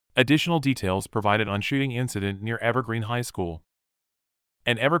Additional details provided on shooting incident near Evergreen High School.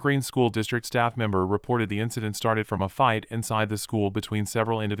 An Evergreen School District staff member reported the incident started from a fight inside the school between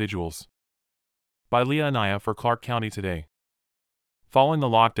several individuals. By Leah Anaya for Clark County Today. Following the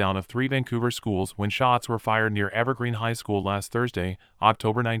lockdown of 3 Vancouver schools when shots were fired near Evergreen High School last Thursday,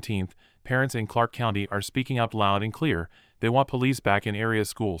 October 19, parents in Clark County are speaking up loud and clear. They want police back in area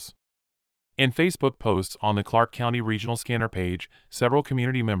schools. In Facebook posts on the Clark County Regional Scanner page, several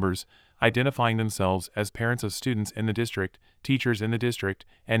community members, identifying themselves as parents of students in the district, teachers in the district,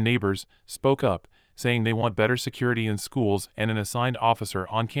 and neighbors, spoke up, saying they want better security in schools and an assigned officer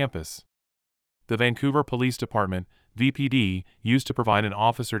on campus. The Vancouver Police Department, VPD, used to provide an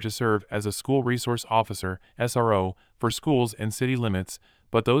officer to serve as a school resource officer, SRO, for schools and city limits,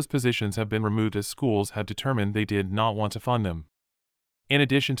 but those positions have been removed as schools have determined they did not want to fund them. In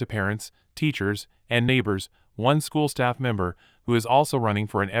addition to parents, teachers, and neighbors, one school staff member, who is also running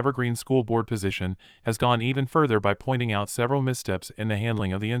for an Evergreen School Board position, has gone even further by pointing out several missteps in the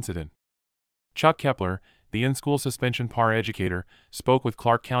handling of the incident. Chuck Kepler, the in-school suspension paraeducator, spoke with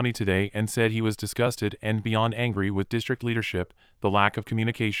Clark County Today and said he was disgusted and beyond angry with district leadership, the lack of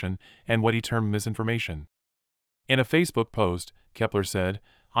communication, and what he termed misinformation. In a Facebook post, Kepler said,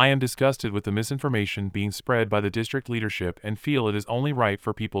 "I am disgusted with the misinformation being spread by the district leadership and feel it is only right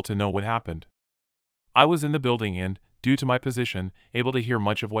for people to know what happened. I was in the building and, due to my position, able to hear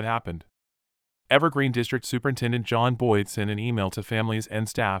much of what happened." Evergreen District Superintendent John Boyd sent an email to families and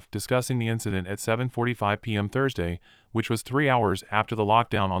staff discussing the incident at 7:45 p.m. Thursday, which was 3 hours after the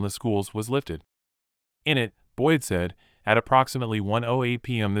lockdown on the schools was lifted. In it, Boyd said, at approximately 1:08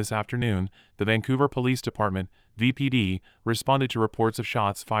 p.m. this afternoon, the Vancouver Police Department, VPD, responded to reports of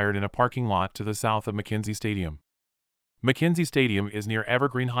shots fired in a parking lot to the south of Mackenzie Stadium. Mackenzie Stadium is near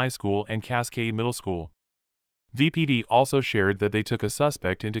Evergreen High School and Cascade Middle School. VPD also shared that they took a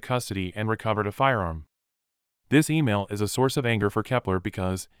suspect into custody and recovered a firearm. This email is a source of anger for Kepler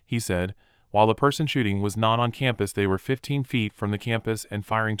because, he said, while the person shooting was not on campus, they were 15 feet from the campus and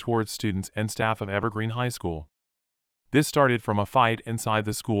firing towards students and staff of Evergreen High School. This started from a fight inside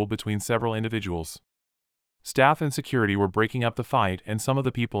the school between several individuals. Staff and security were breaking up the fight, and some of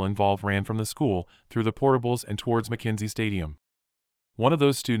the people involved ran from the school, through the portables and towards Mackenzie Stadium. One of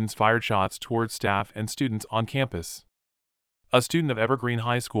those students fired shots towards staff and students on campus. A student of Evergreen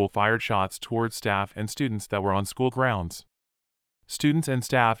High School fired shots towards staff and students that were on school grounds. Students and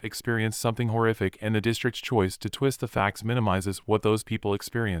staff experienced something horrific, and the district's choice to twist the facts minimizes what those people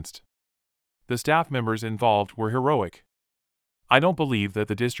experienced. The staff members involved were heroic. I don't believe that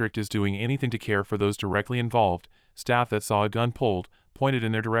the district is doing anything to care for those directly involved. Staff that saw a gun pulled, pointed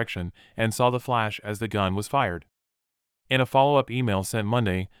in their direction, and saw the flash as the gun was fired. In a follow-up email sent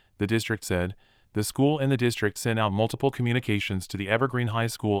Monday, the district said, the school and the district sent out multiple communications to the Evergreen High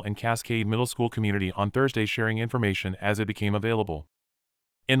School and Cascade Middle School community on Thursday sharing information as it became available.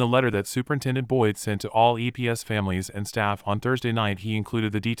 In the letter that Superintendent Boyd sent to all EPS families and staff on Thursday night, he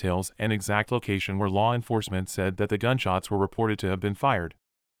included the details and exact location where law enforcement said that the gunshots were reported to have been fired.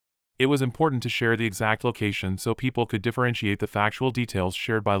 It was important to share the exact location so people could differentiate the factual details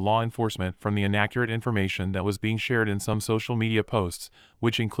shared by law enforcement from the inaccurate information that was being shared in some social media posts,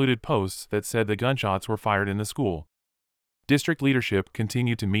 which included posts that said the gunshots were fired in the school. District leadership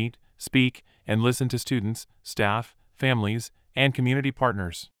continued to meet, speak, and listen to students, staff, families, and community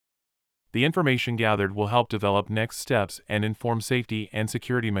partners. The information gathered will help develop next steps and inform safety and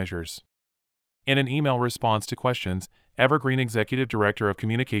security measures. In an email response to questions, Evergreen Executive Director of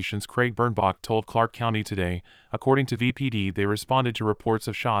Communications Craig Birnbach told Clark County Today, according to VPD, they responded to reports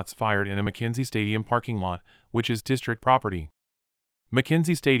of shots fired in a Mackenzie Stadium parking lot, which is district property.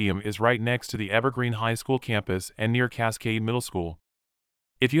 Mackenzie Stadium is right next to the Evergreen High School campus and near Cascade Middle School.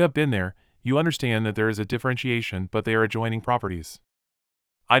 If you have been there, you understand that there is a differentiation, but they are adjoining properties.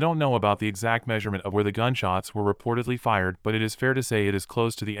 I don't know about the exact measurement of where the gunshots were reportedly fired, but it is fair to say it is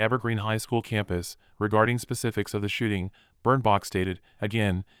close to the Evergreen High School campus. Regarding specifics of the shooting, Birnbach stated,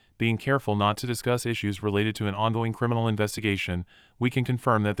 again, being careful not to discuss issues related to an ongoing criminal investigation, we can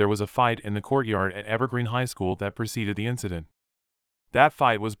confirm that there was a fight in the courtyard at Evergreen High School that preceded the incident. That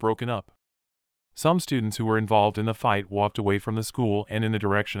fight was broken up. Some students who were involved in the fight walked away from the school and in the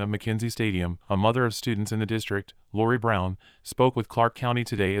direction of Mackenzie Stadium. A mother of students in the district, Lori Brown, spoke with Clark County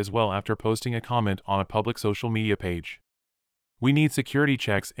Today as well after posting a comment on a public social media page. We need security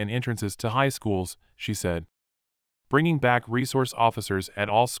checks and entrances to high schools, she said. Bringing back resource officers at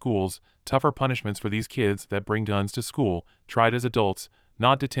all schools, tougher punishments for these kids that bring guns to school, tried as adults,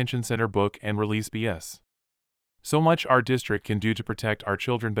 not detention center book and release BS. So much our district can do to protect our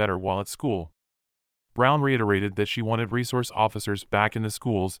children better while at school. Brown reiterated that she wanted resource officers back in the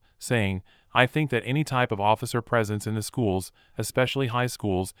schools, saying, "I think that any type of officer presence in the schools, especially high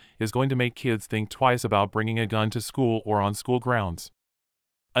schools, is going to make kids think twice about bringing a gun to school or on school grounds."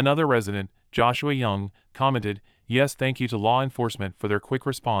 Another resident, Joshua Young, commented, "Yes, thank you to law enforcement for their quick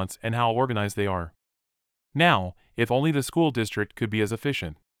response and how organized they are. Now, if only the school district could be as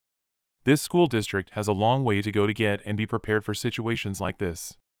efficient. This school district has a long way to go to get and be prepared for situations like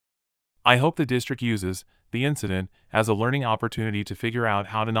this. I hope the district uses the incident as a learning opportunity to figure out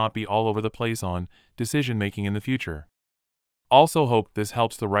how to not be all over the place on decision-making in the future. Also hope this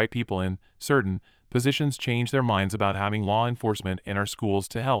helps the right people in certain positions change their minds about having law enforcement in our schools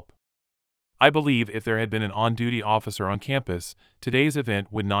to help. I believe if there had been an on-duty officer on campus, today's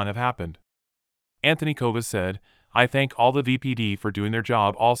event would not have happened." Anthony Kovas said, "I thank all the VPD for doing their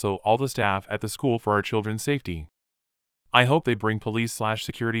job, also all the staff at the school for our children's safety. I hope they bring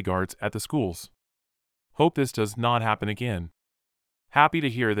police/security guards at the schools. Hope this does not happen again. Happy to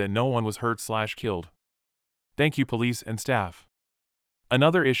hear that no one was hurt/killed. Thank you, police and staff."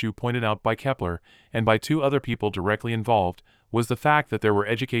 Another issue pointed out by Kepler, and by two other people directly involved, was the fact that there were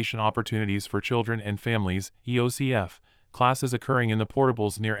education opportunities for children and families, EOCF, classes occurring in the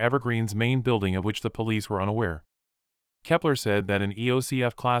portables near Evergreen's main building of which the police were unaware. Kepler said that an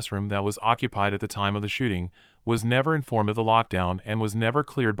EOCF classroom that was occupied at the time of the shooting was never informed of the lockdown and was never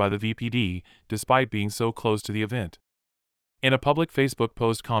cleared by the VPD, despite being so close to the event. In a public Facebook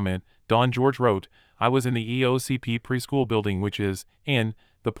post comment, Don George wrote, "I was in the EOCP preschool building, which is in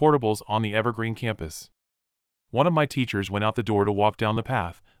the portables on the Evergreen campus. One of my teachers went out the door to walk down the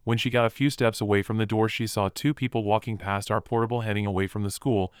path. When she got a few steps away from the door, she saw two people walking past our portable heading away from the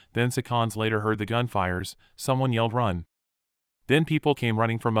school. Then seconds later heard the gunfires. Someone yelled, 'Run!' Then people came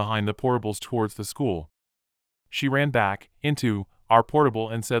running from behind the portables towards the school. She ran back into our portable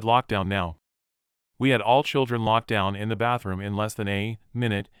and said, 'Lockdown now.' We had all children locked down in the bathroom in less than a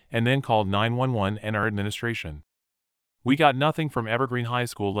minute and then called 911 and our administration. We got nothing from Evergreen High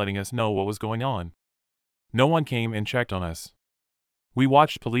School letting us know what was going on. No one came and checked on us. We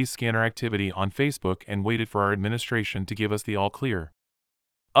watched police scanner activity on Facebook and waited for our administration to give us the all clear.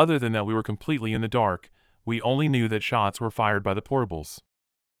 Other than that, we were completely in the dark. We only knew that shots were fired by the portables.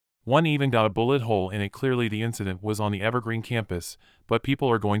 One even got a bullet hole in it. Clearly the incident was on the Evergreen campus, but people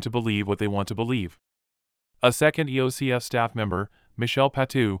are going to believe what they want to believe." A second EOCF staff member, Michelle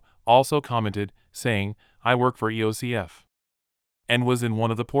Patou, also commented, saying, "I work for EOCF and was in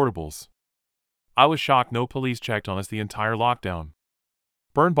one of the portables. I was shocked no police checked on us the entire lockdown."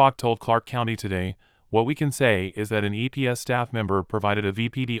 Bernbach told Clark County today, "What we can say is that an EPS staff member provided a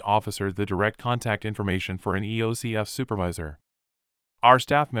VPD officer the direct contact information for an EOCF supervisor. Our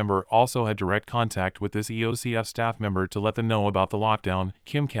staff member also had direct contact with this EOCF staff member to let them know about the lockdown."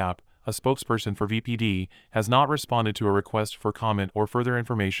 Kim Kapp, a spokesperson for VPD, has not responded to a request for comment or further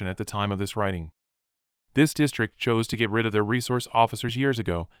information at the time of this writing. "This district chose to get rid of their resource officers years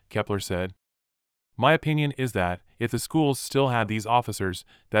ago," Kepler said. "My opinion is that, if the schools still had these officers,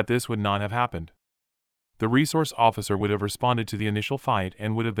 that this would not have happened. The resource officer would have responded to the initial fight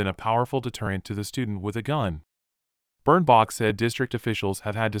and would have been a powerful deterrent to the student with a gun." Bernbach said district officials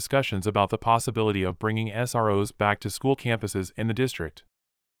have had discussions about the possibility of bringing SROs back to school campuses in the district.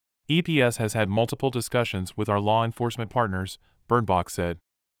 "EPS has had multiple discussions with our law enforcement partners," Bernbach said.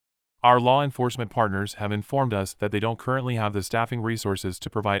 "Our law enforcement partners have informed us that they don't currently have the staffing resources to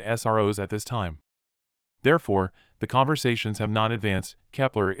provide SROs at this time. Therefore, the conversations have not advanced."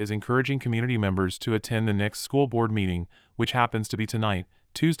 Kepler is encouraging community members to attend the next school board meeting, which happens to be tonight,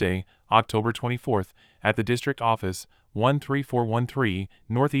 Tuesday, October 24th, at the district office, 13413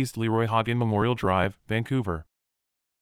 Northeast Leroy Hagen Memorial Drive, Vancouver.